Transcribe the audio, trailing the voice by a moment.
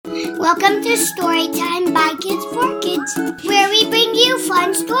Welcome to Storytime by Kids for Kids, where we bring you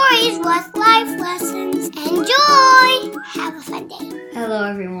fun stories with life lessons. Enjoy! Have a fun day. Hello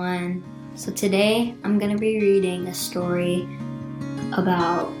everyone. So today I'm going to be reading a story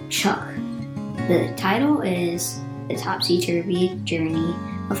about Chuck. The title is The Topsy-Turvy Journey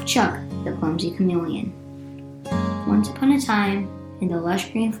of Chuck, the Clumsy Chameleon. Once upon a time, in the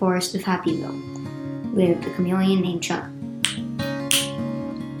lush green forest of Happyville, lived a chameleon named Chuck.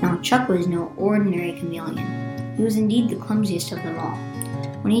 Now, Chuck was no ordinary chameleon. He was indeed the clumsiest of them all.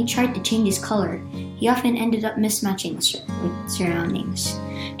 When he tried to change his color, he often ended up mismatching with surroundings,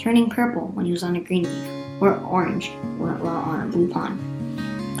 turning purple when he was on a green leaf, or orange while on a blue pond.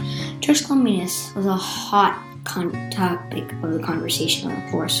 Chuck's clumsiness was a hot topic of the conversation with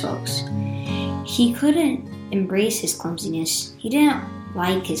the forest folks. He couldn't embrace his clumsiness. He didn't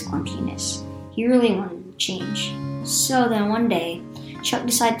like his clumsiness. He really wanted to change. So then one day, Chuck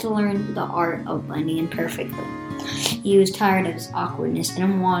decided to learn the art of blending in perfectly. He was tired of his awkwardness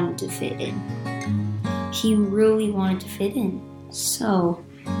and wanted to fit in. He really wanted to fit in, so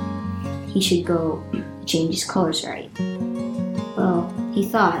he should go change his colors right. Well, he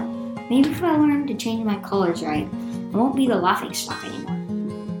thought, maybe if I learn to change my colors right, I won't be the laughingstock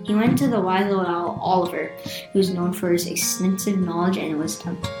anymore. He went to the wise old owl Oliver, who was known for his extensive knowledge and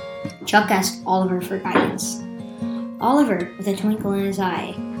wisdom. Chuck asked Oliver for guidance. Oliver, with a twinkle in his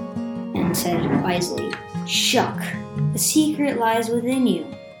eye, and said wisely, "Chuck, the secret lies within you.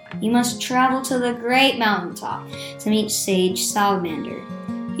 You must travel to the great mountaintop to meet Sage Salamander.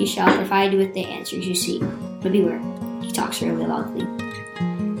 He shall provide you with the answers you seek. But beware, he talks really loudly."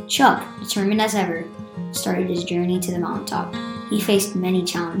 Chuck, determined as ever, started his journey to the mountaintop. He faced many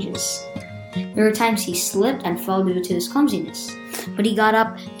challenges. There were times he slipped and fell due to his clumsiness, but he got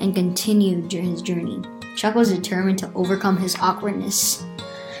up and continued during his journey. Chuck was determined to overcome his awkwardness.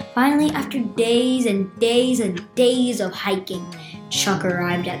 Finally, after days and days and days of hiking, Chuck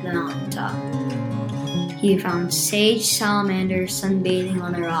arrived at the mountaintop. He found Sage Salamander sunbathing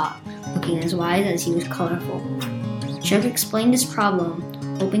on a rock, looking as wise as he was colorful. Chuck explained his problem,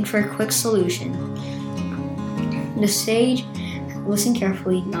 hoping for a quick solution. The sage listened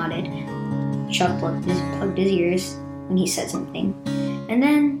carefully, nodded. Chuck plugged his ears when he said something, and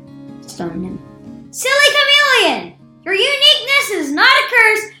then stunned him. "Silly chameleon! Your uniqueness is not a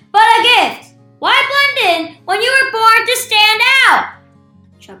curse, but a gift! Why blend in when you were born to stand out?"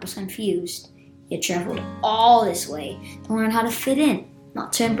 Chuck was confused. He had traveled all this way to learn how to fit in,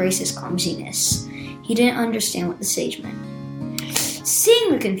 not to embrace his clumsiness. He didn't understand what the sage meant.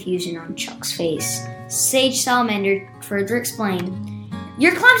 Seeing the confusion on Chuck's face, Sage Salamander further explained,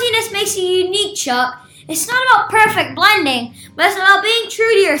 "Your clumsiness makes you unique, Chuck. It's not about perfect blending, but it's about being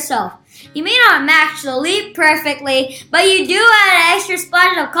true to yourself. You may not match the leaf perfectly, but you do add an extra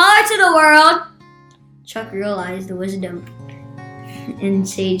splash of color to the world." Chuck realized the wisdom in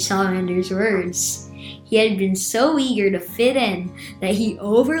Sage Salamander's words. He had been so eager to fit in that he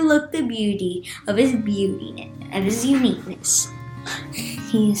overlooked the beauty of his uniqueness.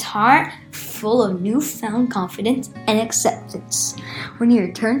 His heart full of newfound confidence and acceptance. When he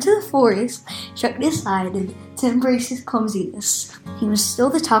returned to the forest, Chuck decided to embrace his clumsiness. He was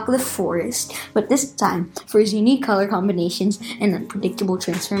still the talk of the forest, but this time, for his unique color combinations and unpredictable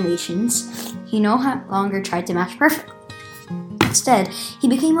transformations, he no longer tried to match perfectly. Instead, he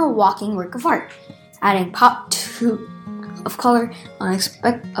became a walking work of art, adding pop of color,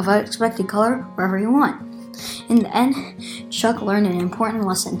 unexpected color wherever you want. In the end, Chuck learned an important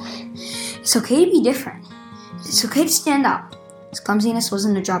lesson. It's okay to be different. It's okay to stand out. His clumsiness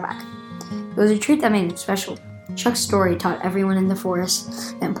wasn't a drawback. It was a trait that made him special. Chuck's story taught everyone in the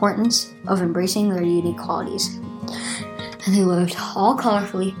forest the importance of embracing their unique qualities. And they lived all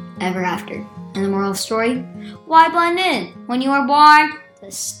colorfully ever after. And the moral of the story? Why blend in when you were born to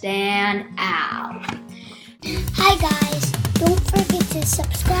stand out? Hi guys, don't forget to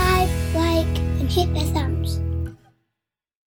subscribe, like, and hit the thumbs.